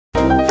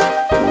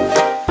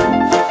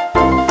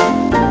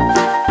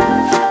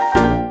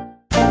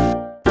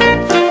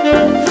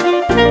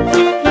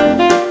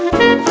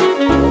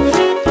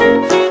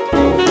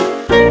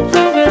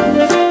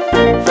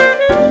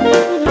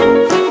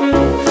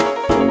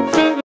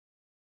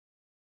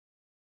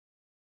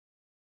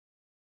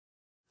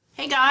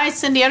Hey guys,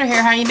 Cindy Utter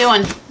here. How you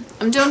doing?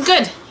 I'm doing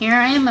good. Here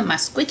I am in my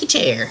squeaky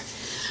chair.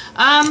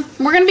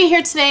 We're going to be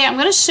here today. I'm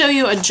going to show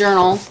you a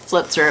journal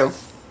flip through.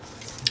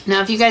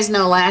 Now, if you guys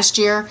know, last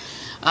year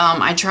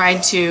I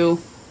tried to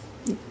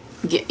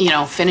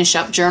finish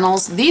up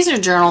journals. These are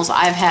journals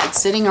I've had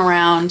sitting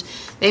around.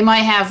 They might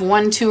have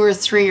 1, 2, or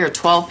 3 or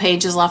 12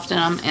 pages left in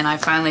them, and I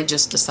finally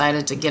just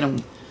decided to get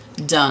them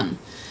done.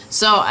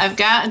 So I've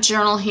got a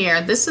journal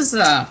here. This is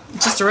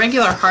just a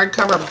regular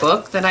hardcover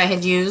book that I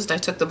had used. I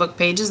took the book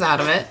pages out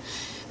of it,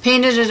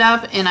 painted it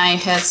up, and I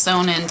had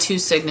sewn in 2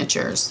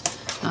 signatures.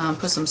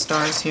 Put some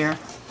stars here.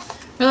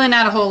 Really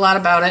not a whole lot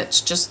about it.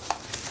 It's just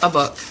a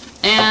book.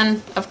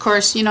 And of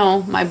course, you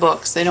know my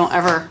books. They don't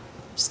ever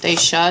stay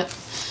shut.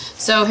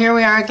 So here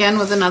we are again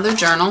with another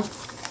journal.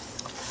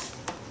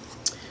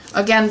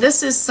 Again,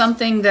 this is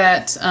something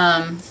that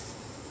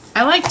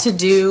I like to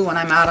do when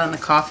I'm out on the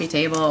coffee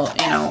table,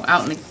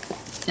 out in the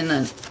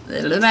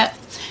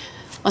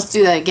let's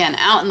do that again,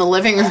 out in the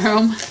living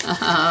room,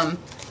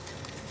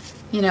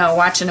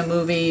 watching a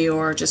movie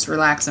or just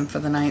relaxing for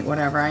the night,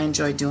 whatever. I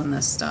enjoy doing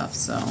this stuff,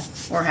 so,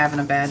 or having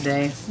a bad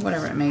day,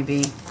 whatever it may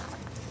be.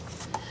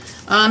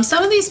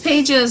 Some of these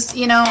pages,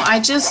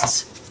 I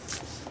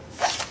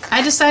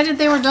decided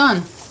they were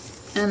done,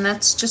 and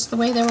that's just the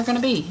way they were going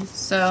to be.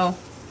 So,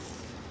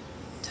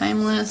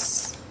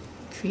 timeless,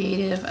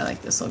 creative. I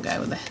like this little guy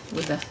with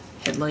the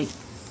headlight,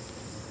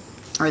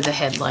 or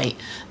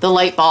the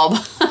light bulb.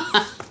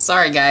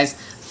 Sorry guys,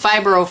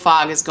 fibro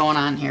fog is going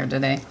on here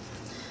today.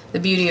 The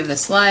beauty of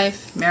this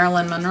life,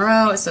 Marilyn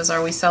Monroe. It says,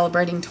 are we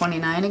celebrating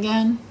 29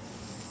 again?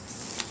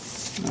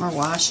 More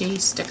washi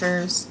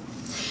stickers.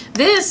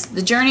 This,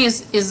 the journey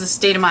is the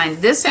state of mind.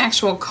 This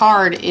actual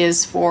card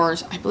is for,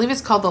 I believe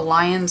it's called the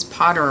Lions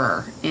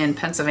Potterer in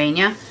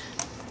Pennsylvania,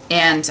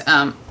 and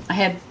I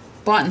had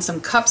bought in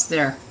some cups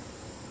there.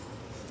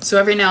 So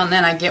every now and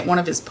then I get one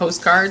of his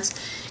postcards,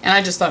 and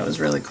I just thought it was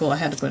really cool. I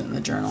had to put it in the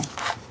journal.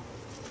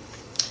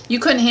 You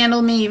couldn't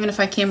handle me even if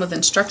I came with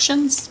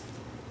instructions?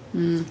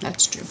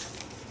 That's true.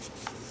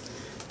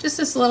 Just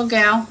this little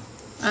gal.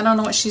 I don't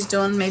know what she's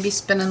doing. Maybe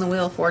spinning the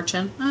wheel of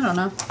fortune. I don't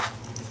know.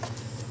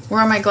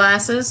 Where are my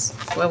glasses?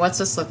 Boy, what's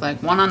this look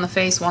like? One on the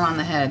face, one on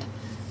the head.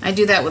 I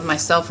do that with my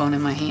cell phone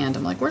in my hand.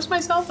 I'm like, where's my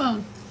cell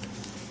phone?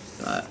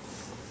 But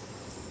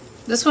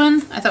this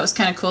one I thought was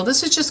kind of cool.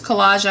 This is just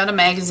collage out of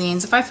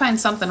magazines. If I find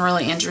something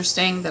really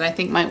interesting that I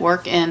think might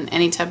work in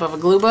any type of a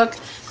glue book,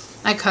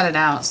 I cut it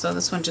out. So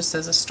this one just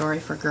says a story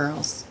for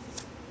girls.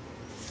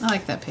 I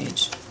like that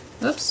page.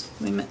 Oops.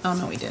 Oh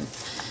no, we did.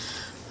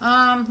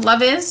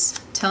 Love is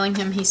telling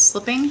him he's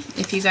slipping.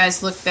 If you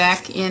guys look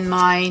back in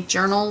my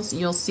journals,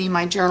 you'll see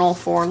my journal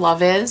for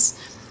Love Is.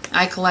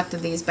 I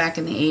collected these back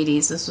in the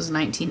 80s. This was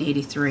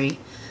 1983.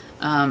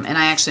 And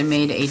I actually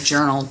made a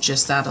journal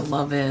just out of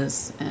Love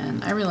Is,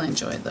 and I really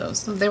enjoyed those.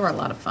 So they were a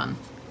lot of fun.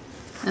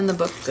 And the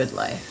book Good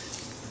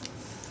Life.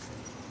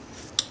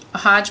 A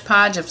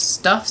hodgepodge of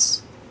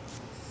stuffs.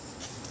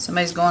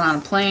 Somebody's going on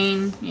a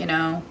plane,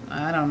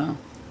 I don't know.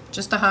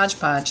 Just a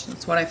hodgepodge.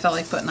 That's what I felt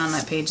like putting on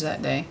that page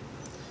that day.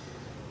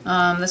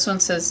 This one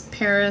says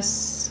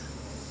Paris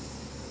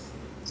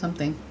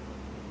something.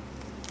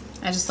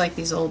 I just like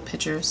these old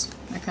pictures.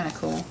 They're kind of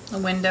cool. A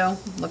window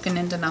looking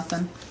into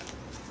nothing.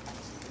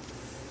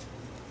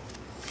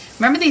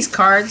 Remember these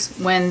cards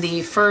when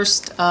the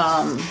first,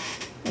 what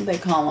do they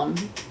call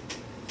them?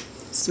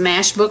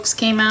 Smash books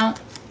came out?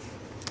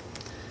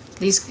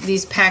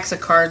 These packs of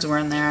cards were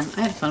in there.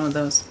 I had fun with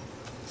those.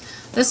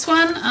 This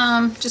one,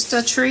 just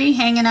a tree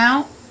hanging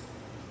out.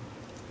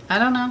 I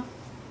don't know.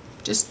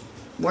 Just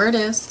where it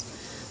is.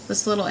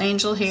 This little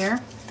angel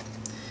here.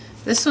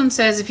 This one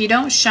says, if you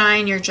don't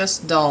shine, you're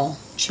just dull.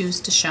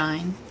 Choose to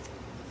shine.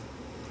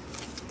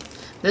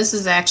 This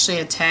is actually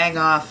a tag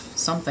off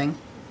something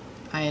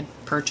I had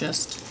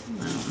purchased.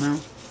 I don't know.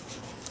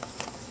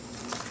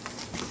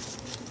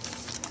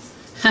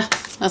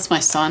 That's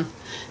my son.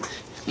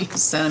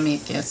 He's sending me a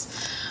kiss.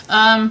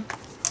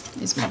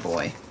 He's my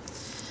boy.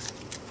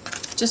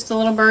 Just a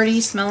little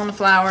birdie smelling the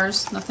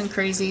flowers. Nothing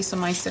crazy.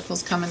 Some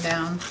icicles coming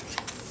down.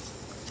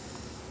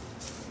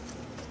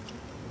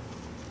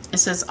 It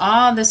says,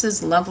 ah, this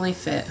is lovely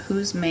fit.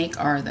 Whose make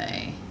are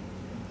they?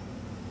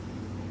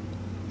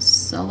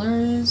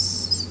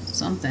 Sellers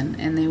something,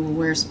 and they will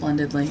wear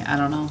splendidly. I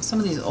don't know. Some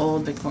of these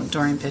old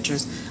Victorian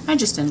pictures, I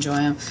just enjoy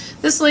them.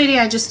 This lady,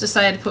 I just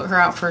decided to put her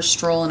out for a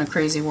stroll in a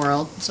crazy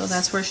world, so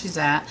that's where she's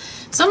at.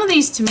 Some of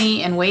these to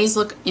me in ways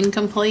look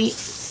incomplete,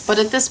 but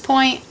at this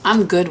point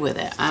I'm good with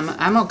it.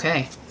 I'm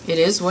okay. It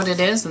is what it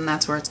is, and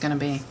that's where it's going to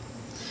be.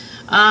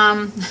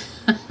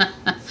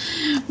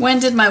 When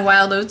did my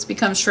wild oats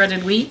become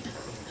shredded wheat?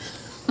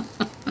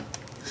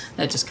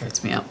 That just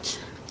cracks me up.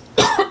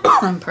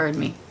 Pardon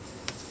me.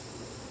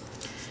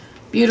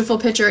 Beautiful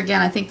picture.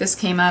 Again, I think this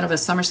came out of a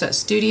Somerset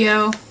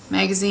Studio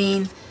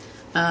magazine.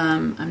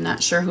 I'm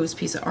not sure whose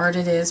piece of art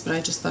it is, but I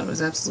just thought it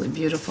was absolutely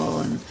beautiful.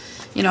 And,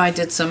 I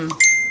did some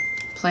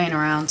playing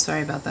around.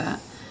 Sorry about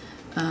that.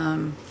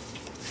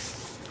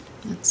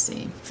 Let's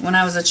see. When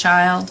I was a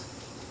child,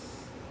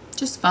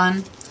 just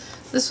fun.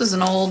 This was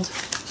an old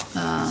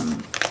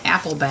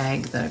apple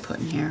bag that I put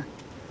in here.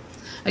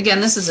 Again,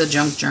 this is a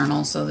junk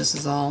journal, so this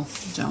is all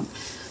junk.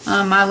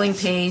 Modeling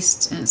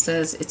paste, and it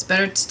says, it's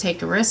better to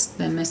take a risk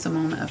than miss a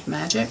moment of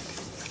magic.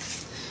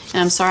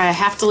 And I'm sorry, I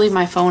have to leave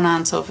my phone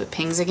on, so if it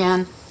pings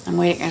again, I'm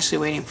actually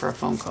waiting for a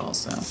phone call,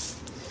 so.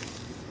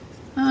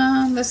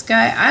 This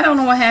guy, I don't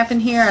know what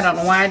happened here. I don't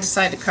know why I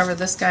decided to cover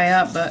this guy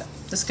up, but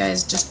this guy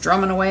is just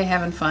drumming away,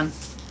 having fun.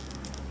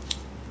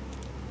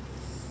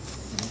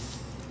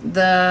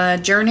 The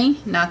journey,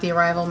 not the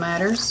arrival,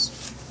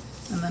 matters.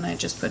 And then I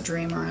just put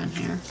Dreamer on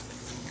here.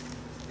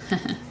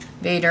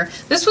 Vader.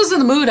 This was in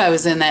the mood I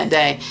was in that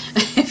day.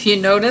 If you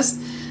notice,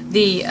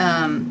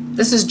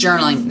 this is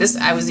journaling.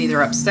 I was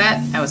either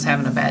upset, I was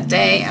having a bad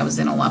day, I was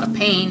in a lot of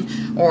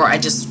pain, or I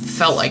just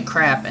felt like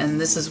crap, and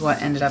this is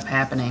what ended up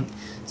happening.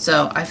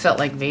 So I felt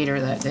like Vader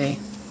that day.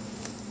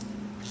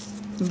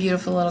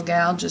 Beautiful little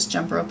gal, just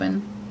jump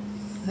roping.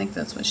 I think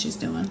that's what she's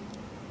doing.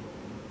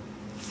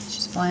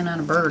 She's flying on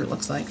a bird, it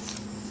looks like.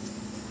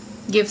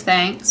 Give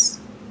thanks.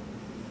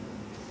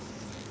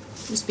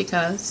 Just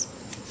because.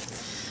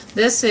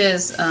 This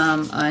is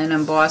an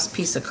embossed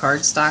piece of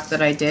cardstock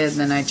that I did, and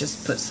then I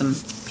just put some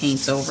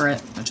paints over it,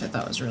 which I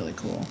thought was really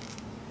cool.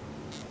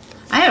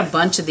 I had a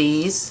bunch of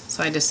these,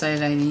 so I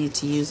decided I needed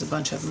to use a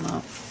bunch of them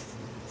up.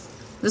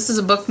 This is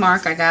a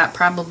bookmark I got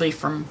probably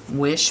from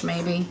Wish,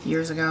 maybe,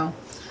 years ago.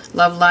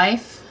 Love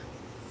Life.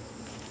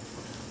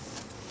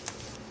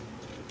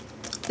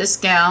 This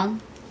gal,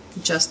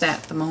 just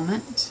at the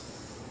moment.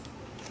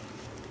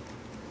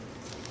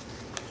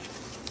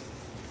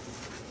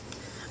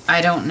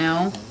 I don't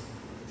know.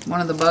 One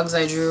of the bugs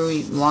I drew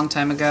a long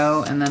time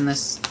ago, and then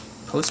this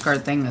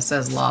postcard thing that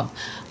says love.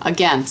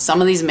 Again, some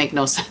of these make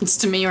no sense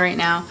to me right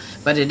now,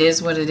 but it is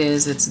what it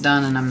is. It's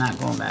done, and I'm not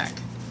going back.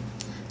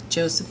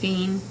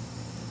 Josephine,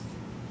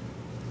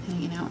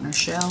 hanging out in her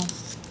shell.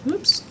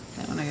 Oops,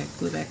 that one I got to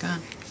glue back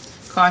on.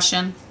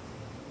 Caution.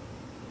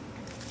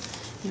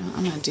 You know,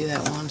 I'm going to do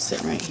that while I'm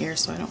sitting right here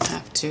so I don't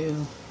have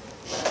to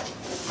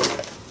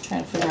try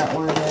to figure out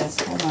where it is.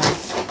 Hold on.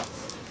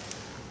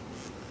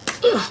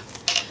 Ugh.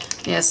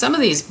 Yeah, some of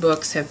these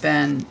books have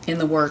been in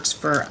the works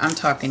for, I'm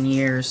talking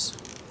years.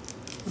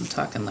 I'm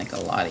talking like a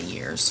lot of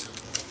years.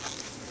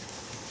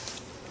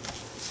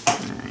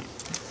 Alright.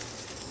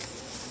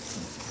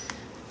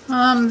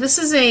 This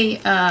is a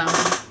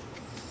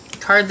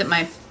card that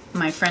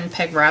my friend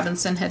Peg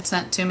Robinson had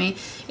sent to me.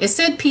 It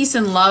said peace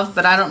and love,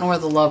 but I don't know where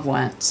the love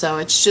went, so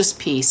it's just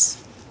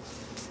peace.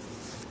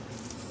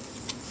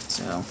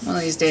 So one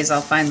of these days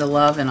I'll find the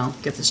love and I'll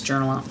get this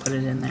journal out and put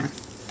it in there.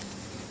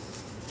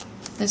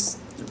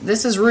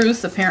 This is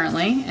Ruth,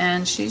 apparently,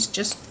 and she's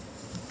just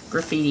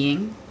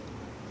graffitiing.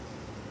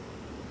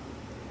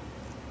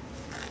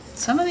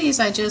 Some of these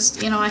I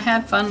just, I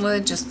had fun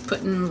with, just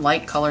putting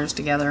light colors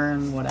together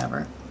and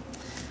whatever.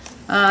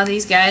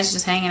 These guys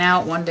just hanging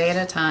out one day at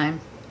a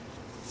time.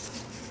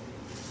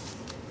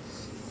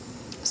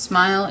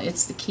 Smile,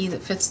 it's the key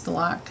that fits the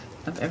lock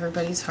of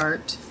everybody's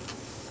heart.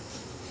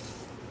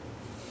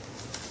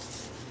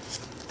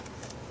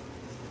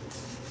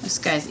 This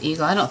guy's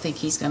eagle, I don't think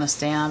he's going to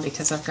stay on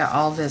because I've got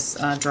all this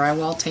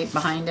drywall tape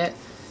behind it.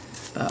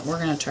 But we're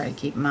going to try to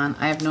keep him on.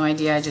 I have no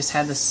idea, I just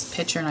had this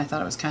picture and I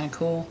thought it was kind of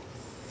cool.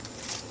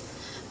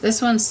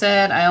 This one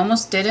said, I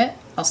almost did it.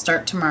 I'll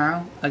start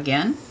tomorrow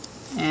again.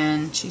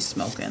 And she's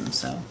smoking,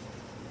 so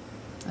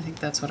I think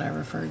that's what I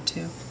referred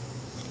to.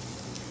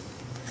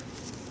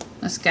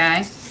 This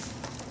guy,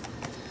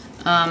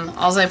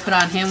 all I put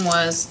on him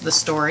was the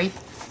story.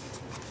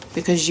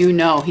 Because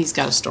he's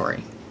got a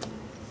story.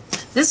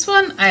 This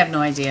one, I have no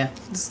idea.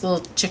 This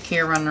little chick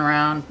here running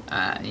around,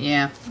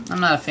 yeah, I'm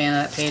not a fan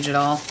of that page at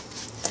all.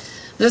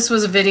 This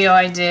was a video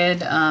I did,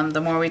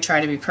 the more we try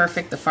to be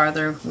perfect, the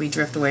farther we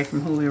drift away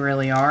from who we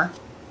really are.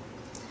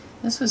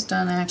 This was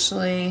done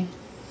actually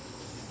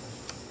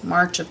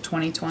March of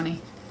 2020.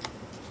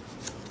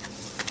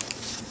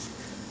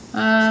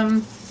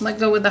 Let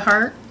Go with the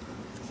Heart.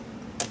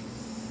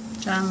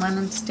 John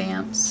Lennon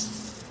stamps.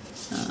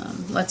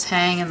 Let's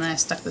Hang, and then I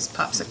stuck this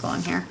popsicle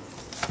on here.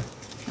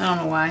 I don't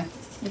know why.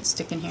 It's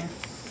sticking here.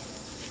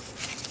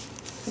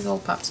 Big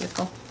old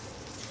popsicle.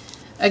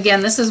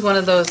 Again, this is one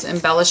of those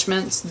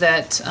embellishments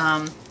that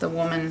the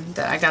woman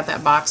that I got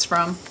that box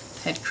from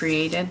had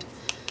created.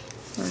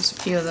 There's a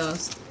few of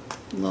those.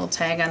 A little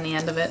tag on the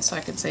end of it so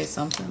I could say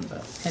something,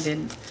 but I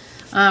didn't.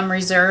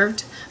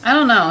 Reserved. I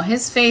don't know.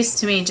 His face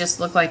to me just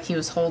looked like he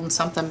was holding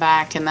something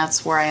back, and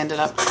that's where I ended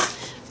up,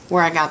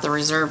 where I got the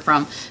reserve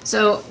from.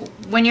 So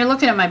when you're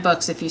looking at my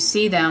books, if you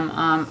see them,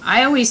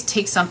 I always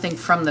take something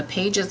from the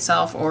page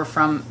itself or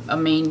from a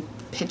main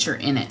picture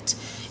in it.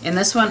 In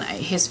this one,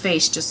 his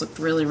face just looked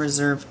really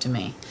reserved to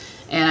me.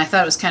 And I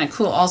thought it was kind of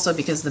cool also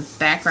because the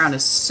background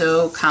is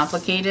so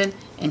complicated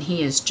and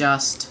he is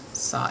just,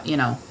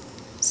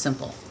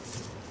 simple.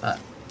 But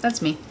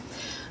that's me.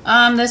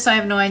 This I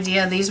have no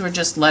idea. These were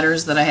just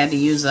letters that I had to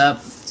use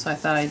up. So I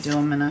thought I'd do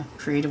them in a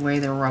creative way.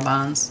 They were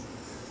rub-ons.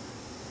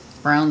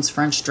 Brown's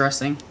French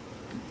dressing.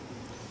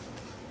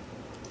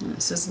 And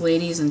it says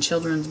ladies and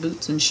children's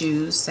boots and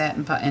shoes,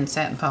 satin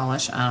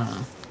polish. I don't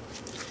know.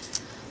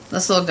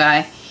 This little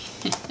guy.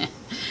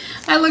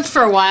 I looked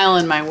for a while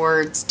in my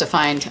words to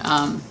find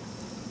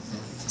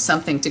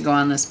something to go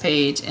on this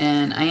page,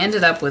 and I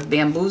ended up with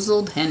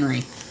Bamboozled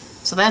Henry.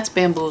 So that's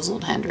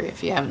Bamboozled Henry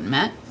if you haven't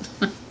met.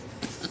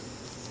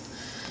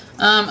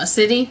 A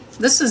city.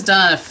 This was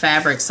done out of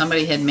fabric.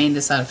 Somebody had made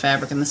this out of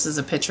fabric, and this is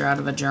a picture out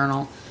of a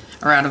journal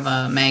or out of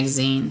a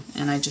magazine.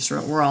 And I just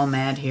wrote, we're all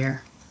mad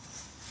here.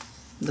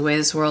 The way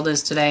this world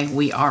is today,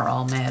 we are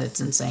all mad.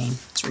 It's insane.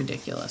 It's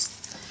ridiculous.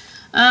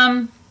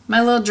 My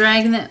little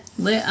dragon that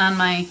lit on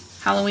my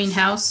Halloween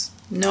house.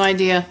 No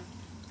idea.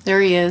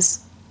 There he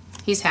is.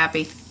 He's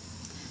happy.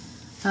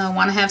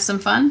 Want to have some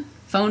fun?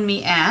 Phone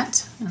me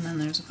at, and then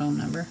there's a phone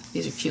number.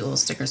 These are cute little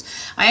stickers.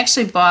 I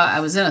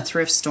was in a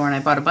thrift store and I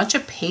bought a bunch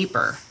of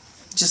paper,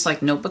 just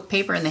like notebook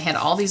paper, and they had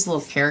all these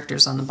little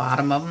characters on the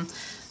bottom of them.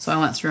 So I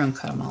went through and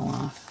cut them all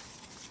off.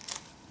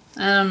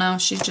 I don't know,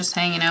 she's just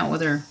hanging out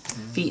with her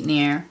feet in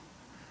the air.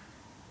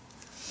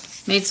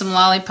 Made some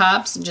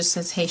lollipops. It just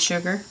says, hey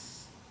sugar.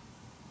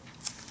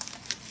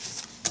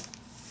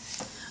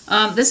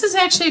 This is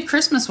actually a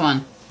Christmas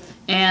one.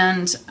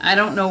 And I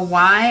don't know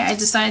why I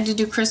decided to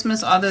do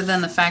Christmas other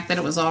than the fact that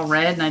it was all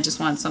red and I just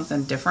wanted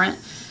something different.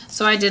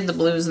 So I did the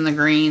blues and the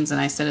greens,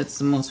 and I said it's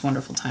the most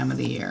wonderful time of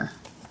the year.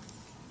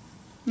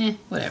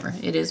 Whatever.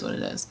 It is what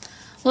it is.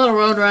 Little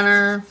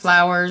Roadrunner,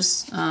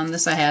 flowers.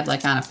 This I had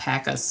like on a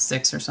pack of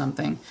 6 or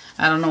something.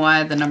 I don't know why I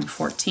had the number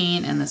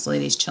 14, and this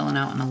lady's chilling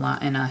out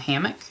in a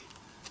hammock.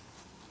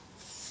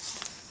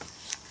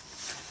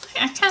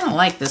 I kind of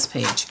like this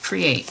page.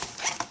 Create.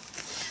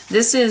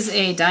 This is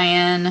a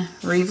Diane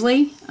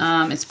Reevely.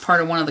 It's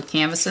part of one of the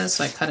canvases,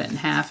 so I cut it in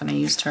half and I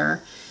used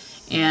her.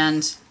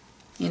 And,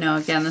 you know,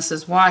 again, this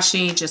is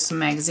washi, just some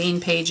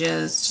magazine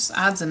pages, just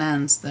odds and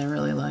ends that I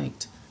really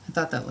liked. I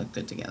thought that looked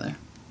good together.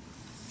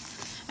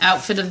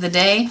 Outfit of the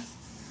day.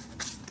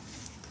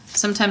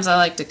 Sometimes I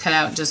like to cut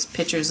out just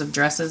pictures of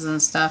dresses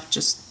and stuff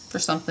just for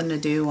something to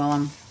do while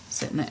I'm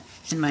sitting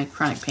in my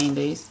chronic pain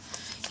days.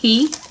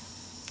 He.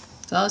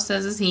 That's all it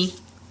says is he.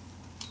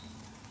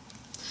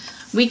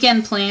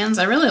 Weekend plans.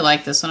 I really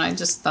like this one. I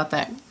just thought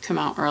that came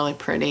out really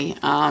pretty.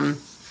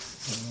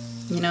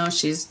 You know,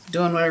 she's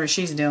doing whatever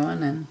she's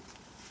doing, and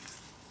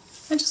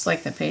I just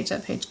like that page.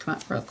 That page came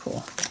out real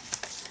cool.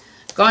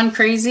 Gone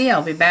Crazy.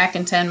 I'll be back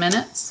in 10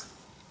 minutes.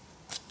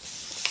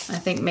 I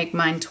think make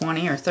mine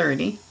 20 or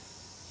 30.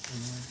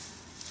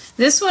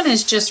 This one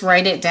is just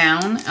write it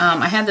down.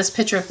 I had this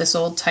picture of this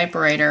old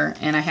typewriter,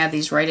 and I had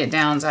these write it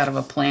downs out of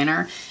a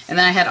planner, and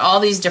then I had all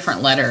these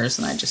different letters,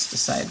 and I just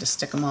decided to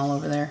stick them all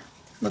over there.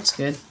 Looks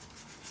good.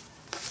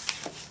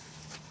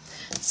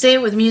 Say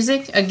It With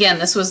Music. Again,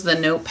 this was the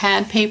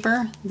notepad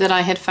paper that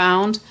I had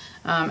found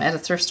at a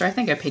thrift store. I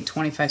think I paid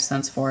 25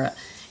 cents for it.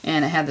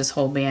 And it had this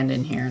whole band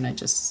in here, and I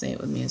just say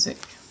it with music.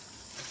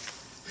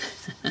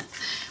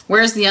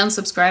 Where's the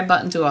unsubscribe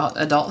button to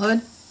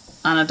adulthood?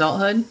 On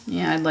adulthood?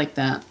 Yeah, I'd like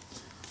that.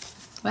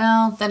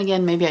 Well, then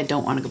again, maybe I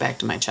don't want to go back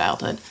to my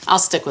childhood. I'll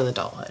stick with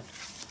adulthood.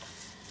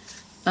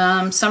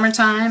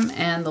 Summertime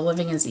and The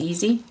Living is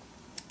Easy.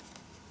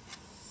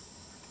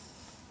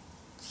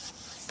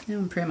 That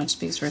one pretty much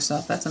speaks for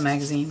itself. That's a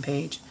magazine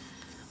page.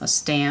 A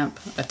stamp,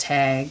 a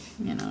tag,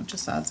 you know,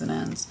 just odds and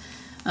ends.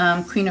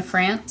 Queen of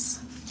France.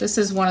 This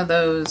is one of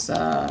those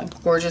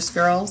gorgeous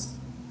girls.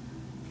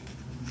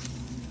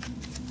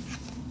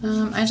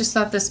 I just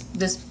thought this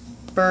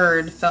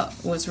bird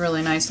was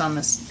really nice on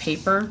this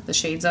paper, the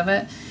shades of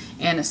it,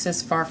 and it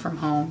says Far From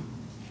Home.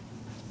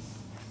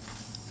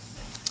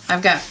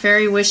 I've got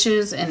Fairy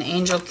Wishes and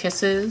Angel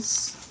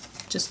Kisses.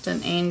 Just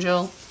an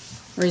angel.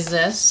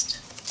 Resist.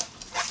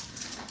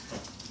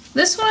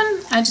 This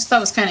one I just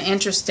thought was kind of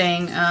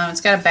interesting.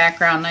 It's got a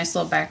background, nice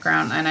little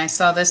background, and I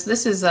saw this.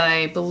 This is,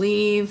 I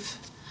believe,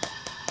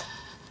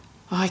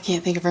 oh, I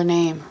can't think of her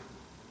name.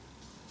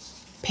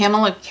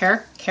 Pamela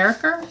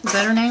Carricker, is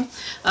that her name?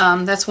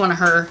 That's one of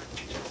her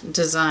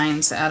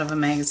designs out of a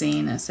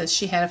magazine. It says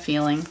She Had a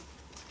Feeling.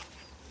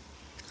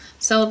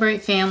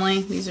 Celebrate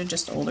Family. These are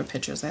just older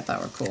pictures I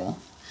thought were cool.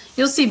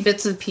 You'll see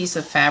bits and pieces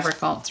of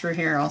fabric all through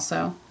here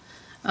also.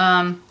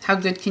 How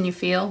Good Can You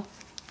Feel?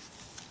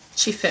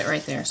 She fit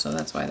right there, so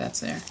that's why that's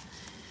there.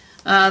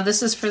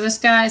 This is for this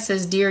guy. It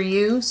says, Dear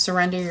You,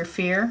 Surrender Your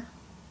Fear.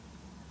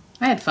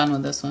 I had fun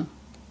with this one.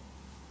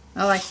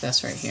 I like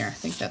this right here. I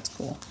think that's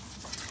cool.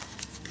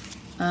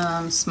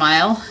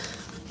 Smile.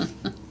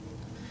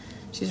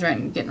 She's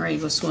getting ready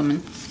to go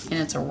swimming, and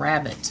it's a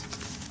rabbit.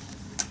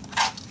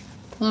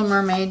 Little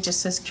Mermaid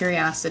just says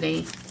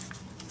Curiosity.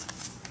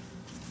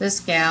 This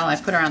gal, I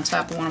put her on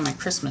top of one of my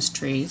Christmas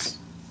trees.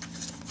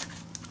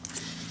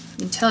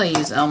 You can tell I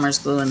use Elmer's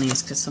glue in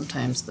these because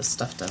sometimes the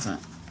stuff doesn't.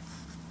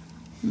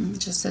 It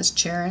just says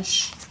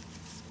Cherish.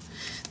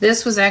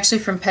 This was actually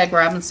from Peg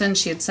Robinson.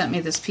 She had sent me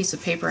this piece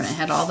of paper and it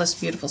had all this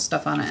beautiful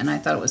stuff on it, and I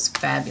thought it was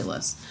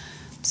fabulous.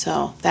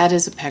 So that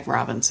is a Peg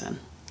Robinson.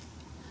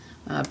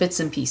 Bits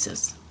and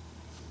Pieces.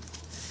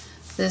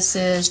 This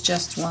is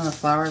just one of the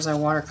flowers I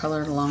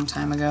watercolored a long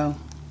time ago.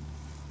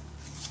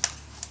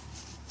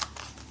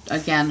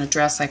 Again, a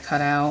dress I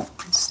cut out.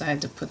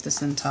 Decided to put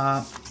this in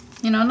top.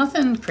 You know,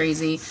 nothing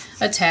crazy.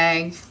 A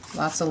tag,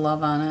 lots of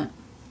love on it.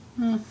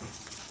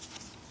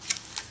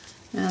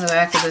 And the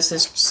back of this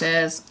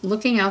says,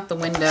 looking out the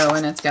window,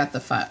 and it's got the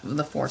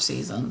 4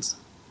 seasons.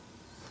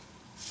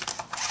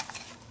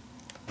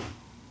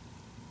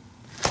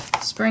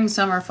 Spring,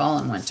 summer, fall,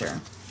 and winter.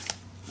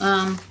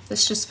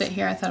 This just fit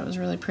here. I thought it was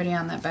really pretty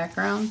on that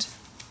background.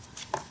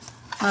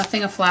 A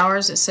thing of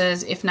flowers. It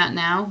says, if not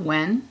now,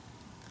 when?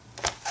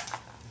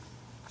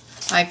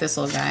 I like this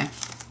little guy.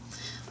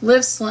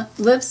 Live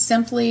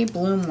simply,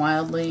 bloom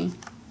wildly.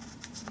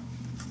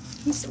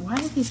 Why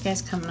are these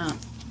guys coming up?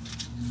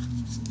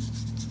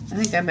 I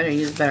think I better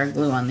use better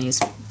glue on these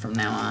from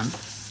now on.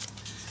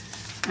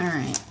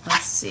 Alright,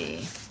 let's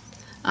see.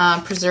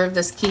 Preserve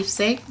this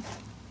keepsake.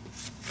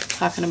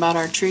 Talking about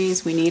our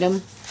trees, we need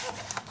them.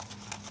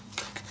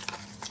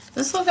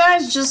 This little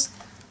guy's just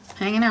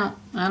hanging out.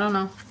 I don't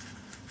know.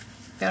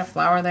 Got a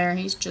flower there.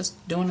 He's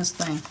just doing his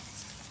thing.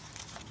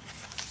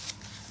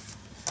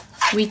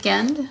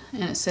 Weekend,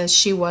 and it says,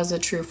 she was a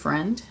true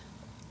friend.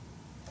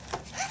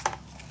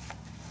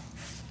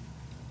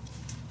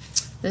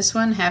 This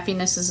one,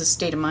 happiness is a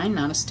state of mind,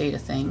 not a state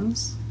of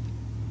things.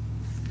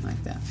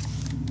 Like that.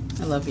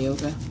 I love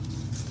yoga.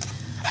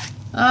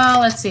 Oh,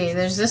 let's see.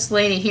 There's this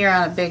lady here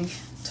on a big,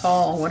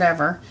 tall,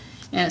 whatever.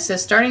 And it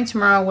says, starting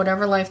tomorrow,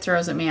 whatever life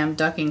throws at me, I'm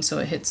ducking so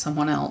it hits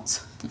someone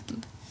else.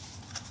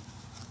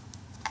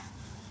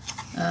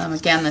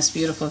 Again, this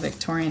beautiful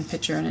Victorian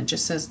picture, and it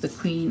just says, the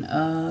queen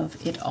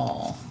of it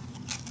all.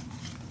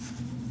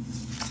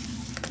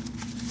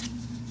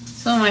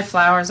 Some of my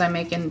flowers I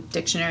make in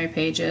dictionary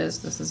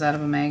pages. This is out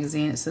of a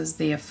magazine. It says,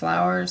 the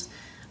flowers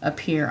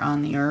appear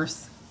on the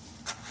earth.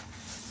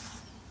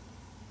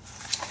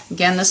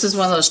 Again, this is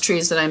one of those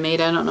trees that I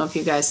made. I don't know if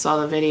you guys saw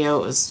the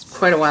video. It was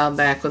quite a while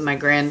back with my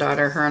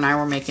granddaughter. Her and I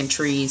were making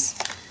trees.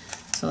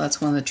 So that's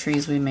one of the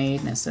trees we made,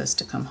 and it says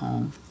to come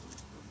home.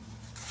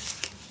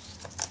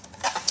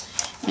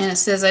 And it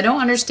says, I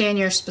don't understand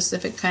your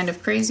specific kind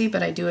of crazy,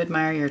 but I do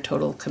admire your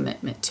total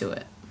commitment to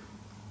it.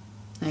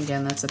 And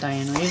again, that's a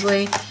Diane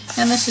Reevely.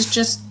 And this is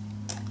just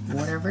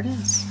whatever it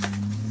is.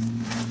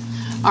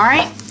 All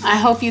right. I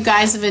hope you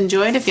guys have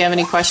enjoyed. If you have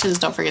any questions,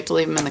 don't forget to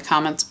leave them in the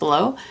comments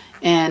below.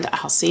 And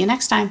I'll see you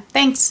next time.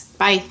 Thanks.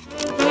 Bye.